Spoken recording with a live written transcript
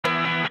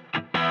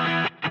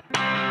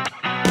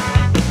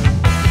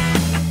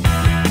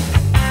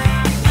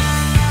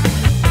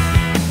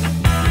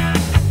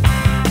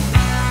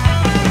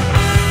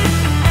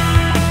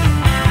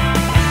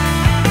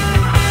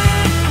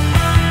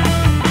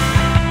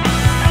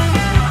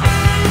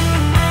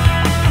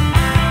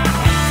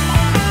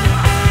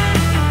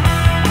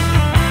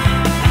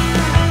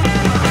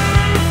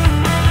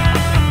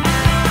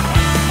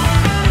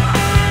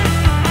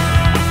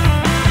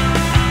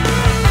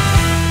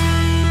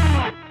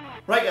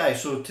Right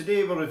guys, so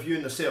today we're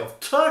reviewing a set of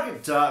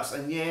target darts,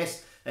 and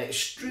yes, it's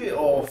straight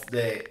off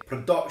the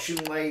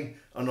production line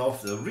and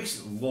off the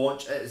recent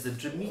launch. It is the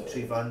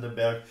Dimitri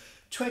Bergh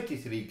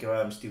 23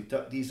 gram steel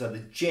tip. These are the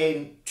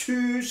Gen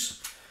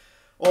 2s.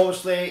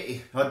 Obviously,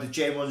 he had the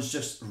Gen 1s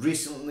just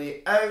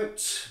recently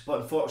out,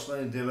 but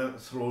unfortunately they weren't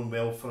throwing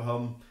well for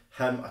him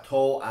at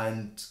all,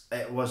 and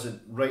it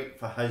wasn't right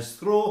for his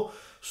throw.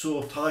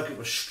 So Target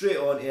was straight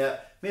onto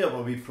it, made up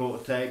a wee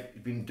prototype.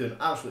 He's been doing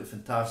absolutely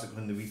fantastic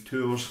on the wee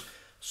tours,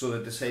 so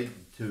they decided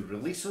to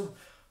release them,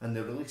 and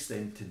they released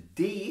them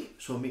today.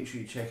 So make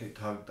sure you check out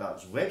Target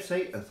Darts'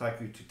 website, and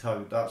thank you to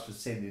Target Darts for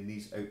sending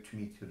these out to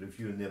me to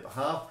review on their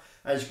behalf.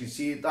 As you can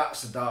see,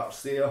 that's the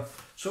darts there.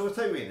 So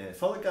without waiting any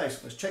further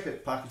guys, let's check out the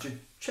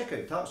packaging, check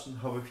out darts, and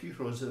have a few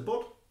throws at the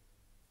board.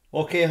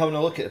 Okay, having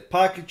a look at the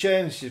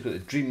packaging, she's got the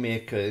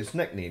Dreammaker, his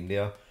nickname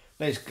there.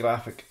 Nice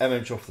graphic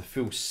image of the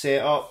full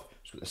setup.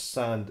 It's got the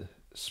sand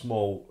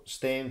small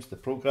stems, the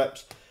pro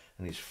grips,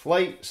 and these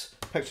flights.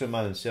 Picture of the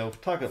man himself,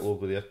 Target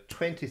logo there,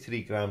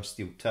 23 gram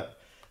steel tip.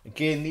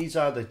 Again, these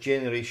are the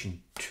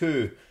Generation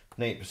 2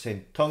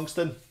 90%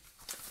 tungsten.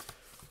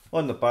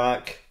 On the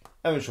back,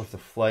 image of the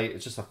flight.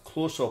 It's just a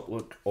close-up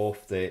look of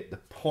the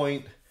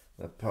point,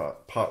 the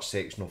part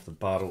section of the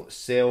barrel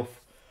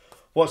itself.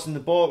 What's in the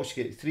box?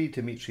 You get 3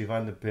 Dimitri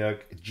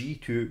Bergh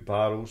G2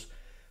 barrels,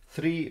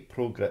 3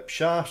 Pro Grip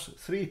shafts,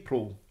 3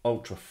 Pro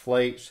Ultra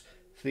flights,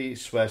 3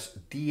 Swiss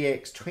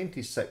DX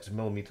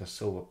 26mm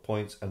silver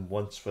points, and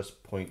 1 Swiss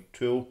point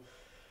tool.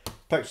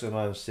 Picture of the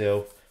man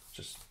himself,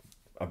 just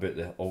about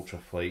the Ultra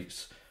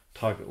flights,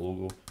 Target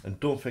logo. And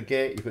don't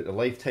forget, you've got the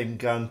lifetime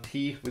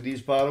guarantee with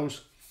these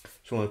barrels.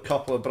 It's only a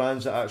couple of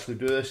brands that actually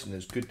do this, and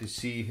it's good to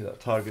see that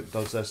Target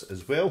does this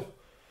as well.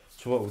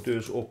 So what we'll do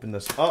is open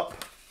this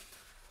up.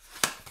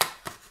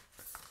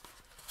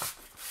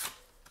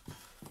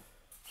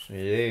 So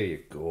there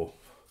you go.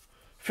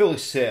 Fully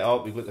set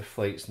up, we've got the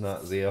flights and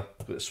that there.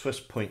 We've got the Swiss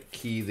point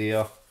key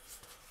there. A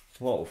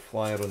little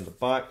flyer on the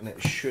back, and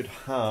it should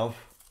have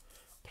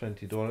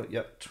printed on it,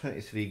 yep,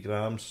 23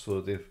 grams.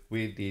 So they've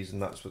weighed these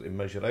and that's what they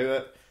measure out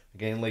at.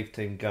 Again,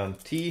 lifetime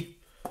guarantee.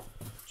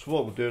 So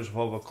what we'll do is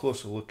we'll have a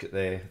closer look at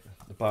the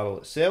barrel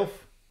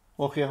itself.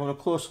 Okay, having a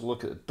closer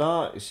look at the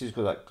dart, you see it's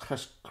got that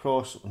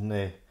crisscross on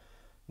the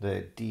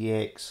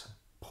DX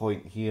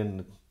point here and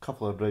a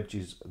couple of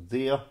ridges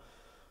there.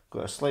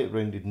 Got a slight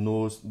rounded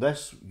nose.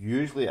 This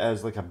usually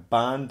is like a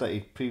band that he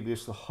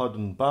previously had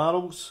on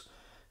barrels.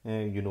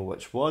 You know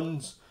which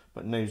ones.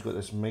 But now he's got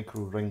this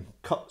micro ring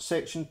cut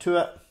section to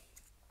it.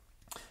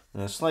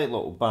 And a slight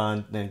little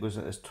band, then goes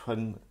into this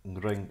twin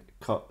ring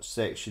cut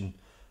section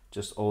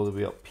just all the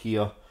way up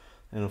here.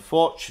 And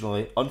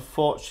unfortunately,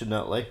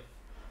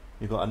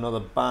 you've got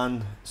another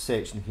band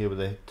section here with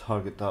the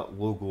Target Dart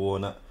logo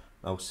on it.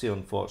 I'll say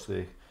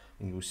unfortunately,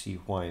 and you'll see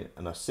why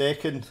in a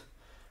second.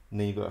 And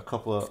then you've got a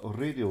couple of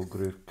radial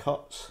groove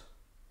cuts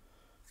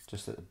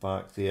just at the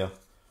back there.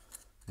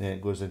 Then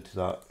it goes into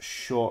that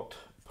short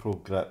Pro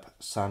Grip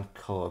sand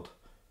coloured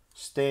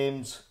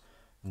stems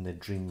and the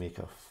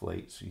Dreammaker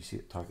flight. So you see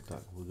the Target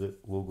Dart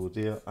logo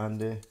there,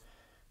 and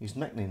his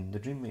nickname, the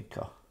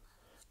Dreammaker.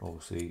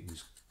 Obviously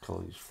his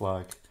colour, his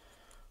flag,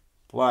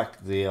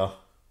 black there,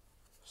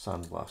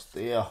 sandblast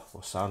there,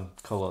 or sand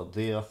colour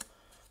there.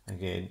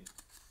 Again,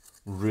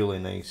 really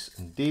nice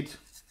indeed.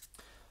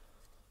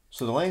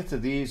 So the length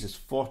of these is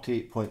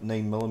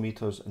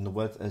 48.9mm and the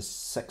width is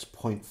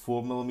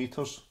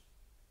 6.4mm.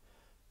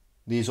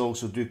 These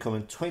also do come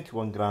in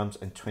 21 grams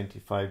and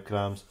 25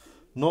 grams.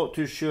 Not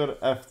too sure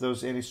if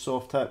there's any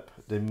soft tip.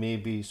 There may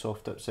be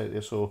soft tips out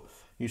there, so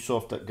you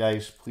soft tip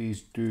guys, please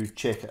do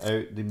check it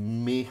out. They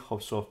may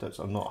have soft tips,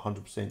 I'm not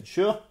 100%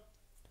 sure.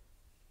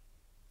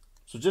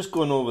 So just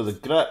going over the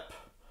grip.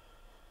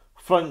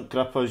 Front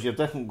grippers, you've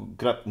definitely got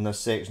grip in this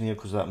section here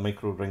because of that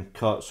micro ring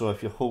cut. So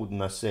if you're holding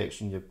this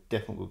section, you've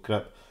definitely got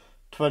grip.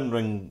 Twin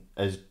ring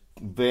is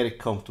very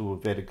comfortable,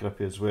 very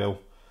grippy as well.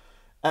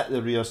 At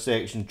the rear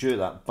section, due to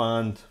that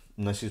band,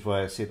 and this is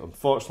why I said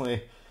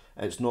unfortunately,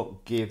 it's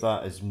not gave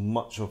that as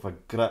much of a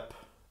grip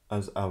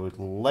as I would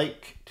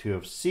like to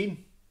have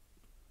seen.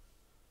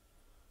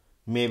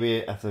 Maybe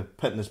if they're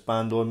putting this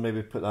band on,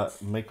 maybe put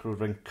that micro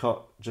ring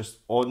cut just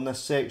on this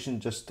section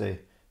just to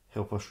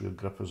help us rear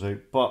grippers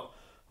out. But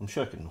I'm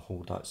sure I can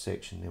hold that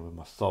section there with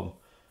my thumb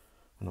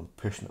when I'm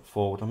pushing it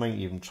forward. I might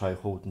even try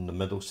holding the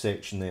middle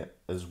section there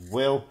as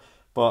well.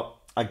 But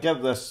I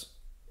give this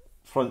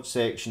front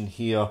section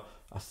here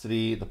a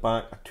 3, the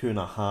back a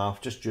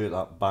 2.5, just due to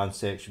that band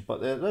section.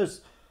 But there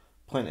is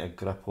plenty of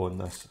grip on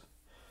this.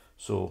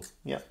 So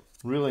yeah,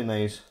 really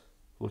nice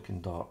looking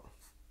dart.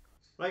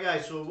 Right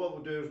guys, so what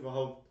we'll do is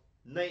we'll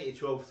have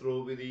 90-12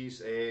 throw with these,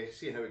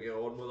 see how we get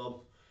on with them.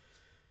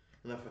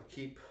 And if I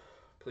keep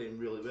playing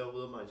really well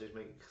with them, I just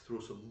might throw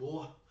some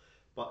more.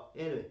 But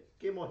anyway,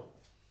 game on.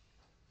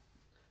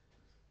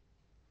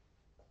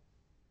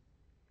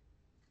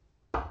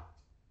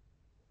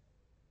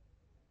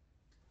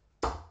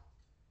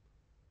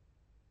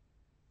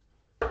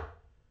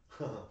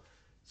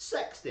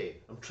 $60.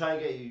 I'm trying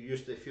to get you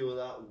used to the feel of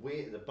that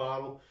weight of the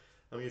barrel.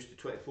 I'm used to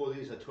 24,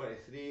 these are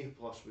 23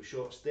 plus with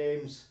short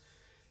stems.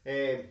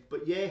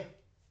 But yeah,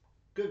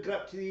 good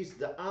grip to these.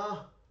 They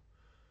are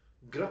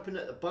gripping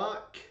at the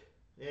back.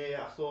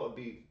 I thought it'd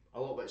be a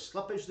little bit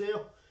slippage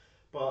there,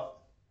 but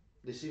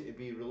they seem to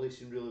be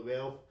releasing really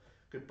well.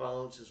 Good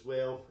balance as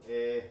well.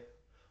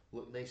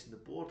 Look nice on the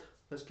board.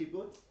 Let's keep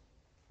going.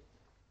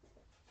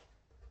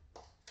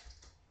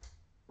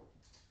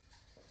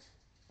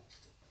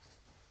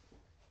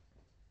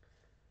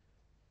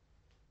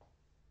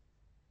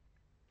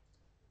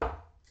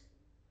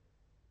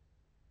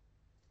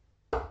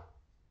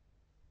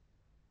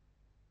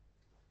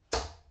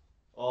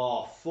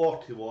 Oh,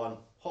 41.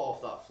 Hot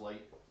off that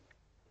flight.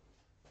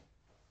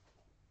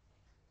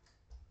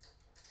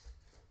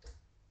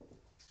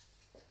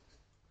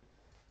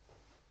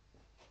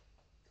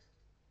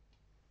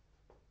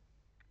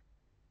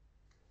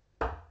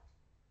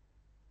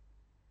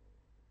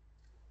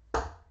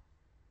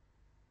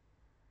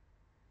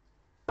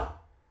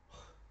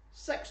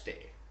 $60.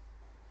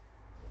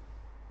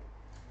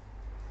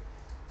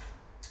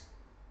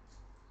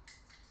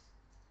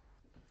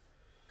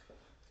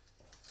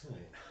 Right.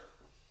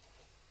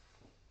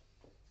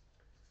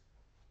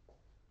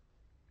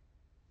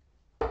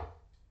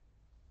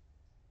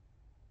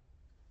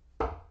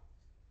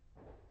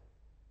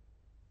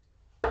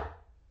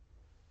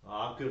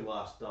 Ah, good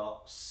last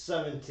dart.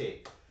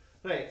 70.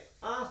 Right,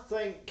 I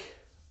think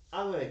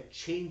I'm going to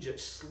change it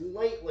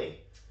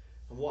slightly.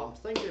 And what I'm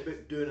thinking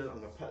about doing is I'm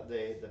going to put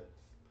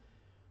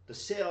the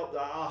setup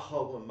that I have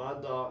on my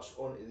darts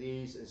onto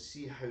these and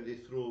see how they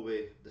throw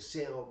away the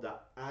setup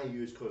that I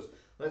use, because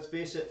let's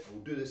face it,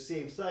 we'll do the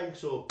same thing.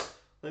 So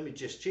let me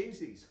just change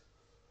these.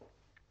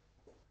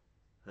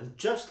 And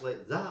just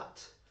like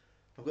that,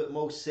 I've got them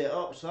all set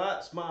up. So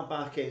that's my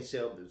back end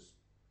setup. There's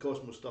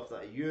Cosmo stuff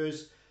that I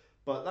use,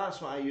 but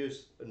that's what I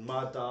use in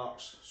my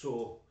darts.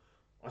 So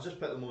I'll just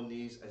put them on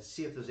these and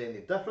see if there's any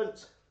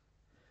difference.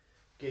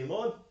 Game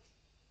on.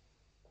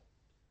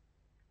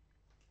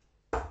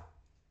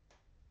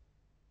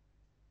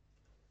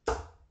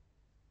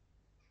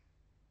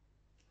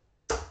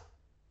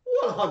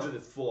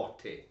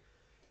 140.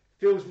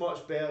 Feels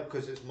much better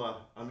because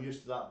I'm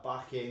used to that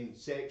back end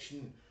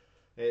section.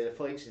 The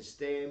flights and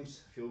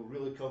stems feel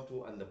really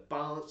comfortable, and the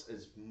balance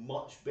is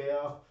much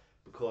better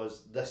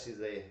because this is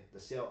the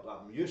setup that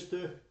I'm used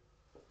to.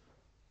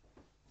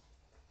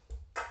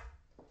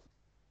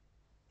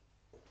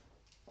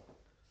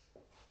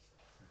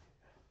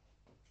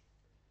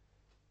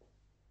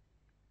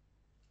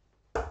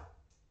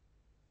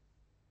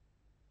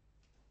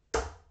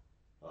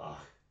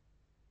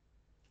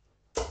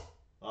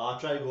 I'll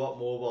try to go up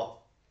more,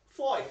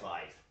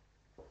 45.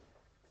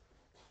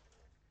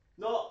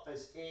 No,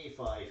 it's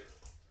 85.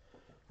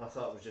 I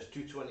thought it was just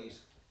 220s.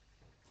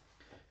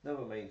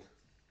 Never mind.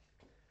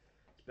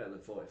 It's better than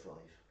 45.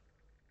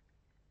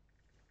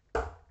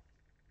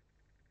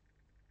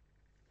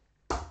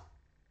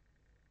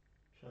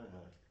 Try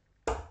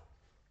now.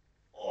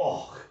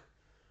 Oh,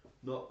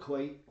 not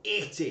quite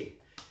 80.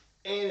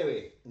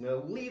 Anyway, I'm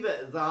going to leave it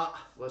at that.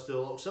 Let's do a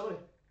little summary.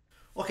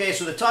 Okay,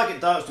 so the target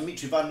darts,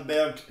 Dimitri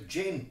Bergh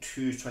Gen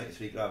 2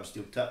 23g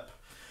steel tip.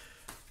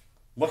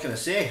 What can I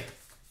say?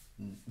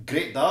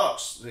 Great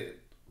darts.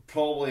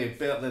 Probably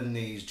better than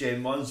these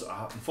Gen 1s.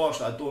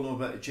 Unfortunately, I don't know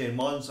about the Gen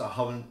 1s. I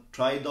haven't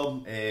tried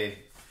them.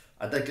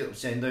 I did get them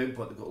sent out,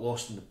 but they got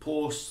lost in the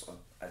post.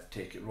 I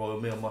take it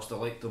Royal Mail must have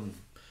liked them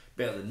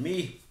better than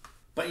me.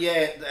 But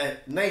yeah,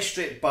 nice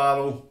straight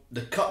barrel.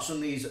 The cuts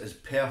on these is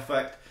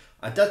perfect.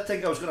 I did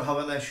think I was going to have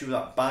an issue with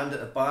that band at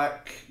the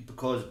back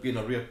because being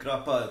a rear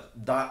gripper,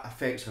 that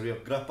affects a rear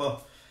gripper.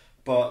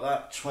 But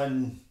that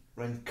twin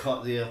ring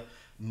cut there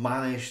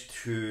managed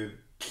to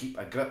keep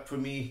a grip for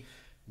me.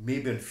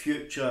 Maybe in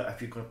future,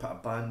 if you're going to put a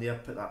band there,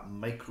 put that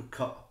micro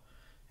cut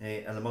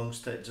in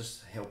amongst it,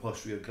 just help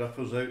us rear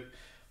grippers out.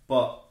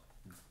 But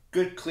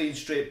good clean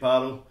straight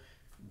barrel,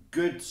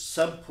 good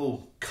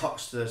simple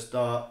cuts to this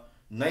dart,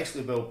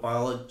 nicely well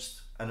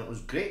balanced, and it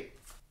was great.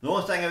 The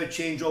only thing I would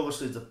change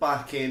obviously is the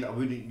back end. I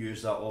wouldn't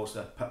use that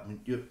obviously.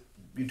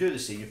 You do the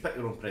same, you pick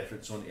your own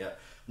preference onto it,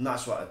 and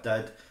that's what I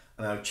did.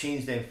 And I would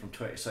change them from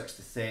 26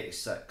 to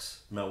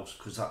 36 mils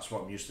because that's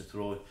what I'm used to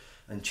throwing.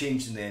 And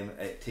changing them,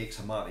 it takes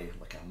a matter of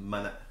like a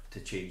minute to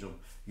change them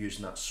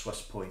using that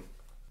Swiss point.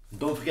 And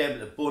don't forget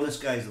about the bonus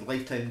guys, the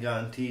lifetime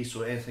guarantee.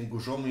 So anything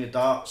goes wrong with your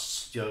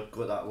darts, you've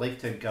got that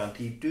lifetime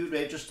guarantee. Do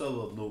register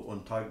though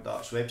on Target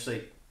Darts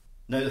website.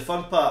 Now the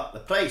fun part, the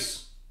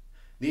price.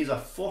 These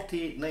are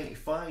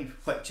 $48.95,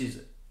 which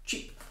is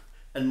cheap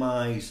in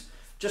my eyes.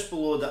 Just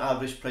below the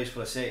average price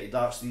for a set of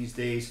darts these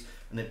days.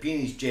 And it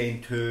being these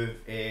Gen 2,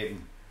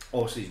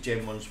 obviously these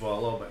Gen 1s were a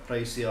little bit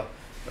pricier,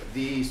 but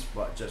these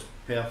were just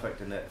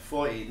perfect in it.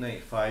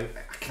 $48.95, I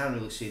can't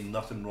really say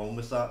nothing wrong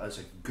with that. That's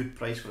a good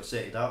price for a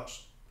set of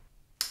darts.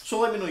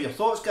 So let me know your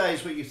thoughts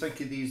guys, what you think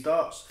of these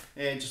darts.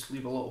 Just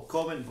leave a little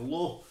comment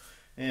below.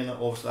 And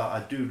obviously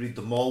I do read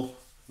them all.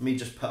 I may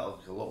just put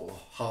like a little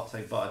heart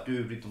thing, but I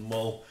do read them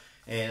all.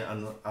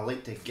 And I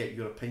like to get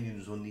your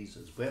opinions on these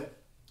as well.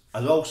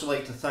 I'd also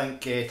like to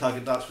thank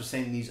Target Darts for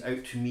sending these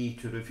out to me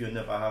to review on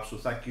their behalf, so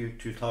thank you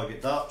to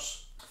Target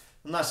Darts.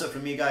 And that's it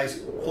from me,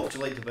 guys. Hope you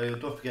liked the video.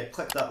 Don't forget,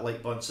 click that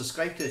like button,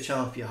 subscribe to the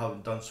channel if you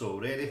haven't done so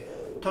already,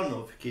 turn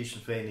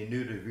notifications for any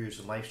new reviews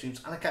and live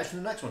streams, and I'll catch you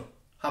in the next one.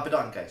 Happy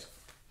darting, guys.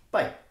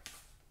 Bye.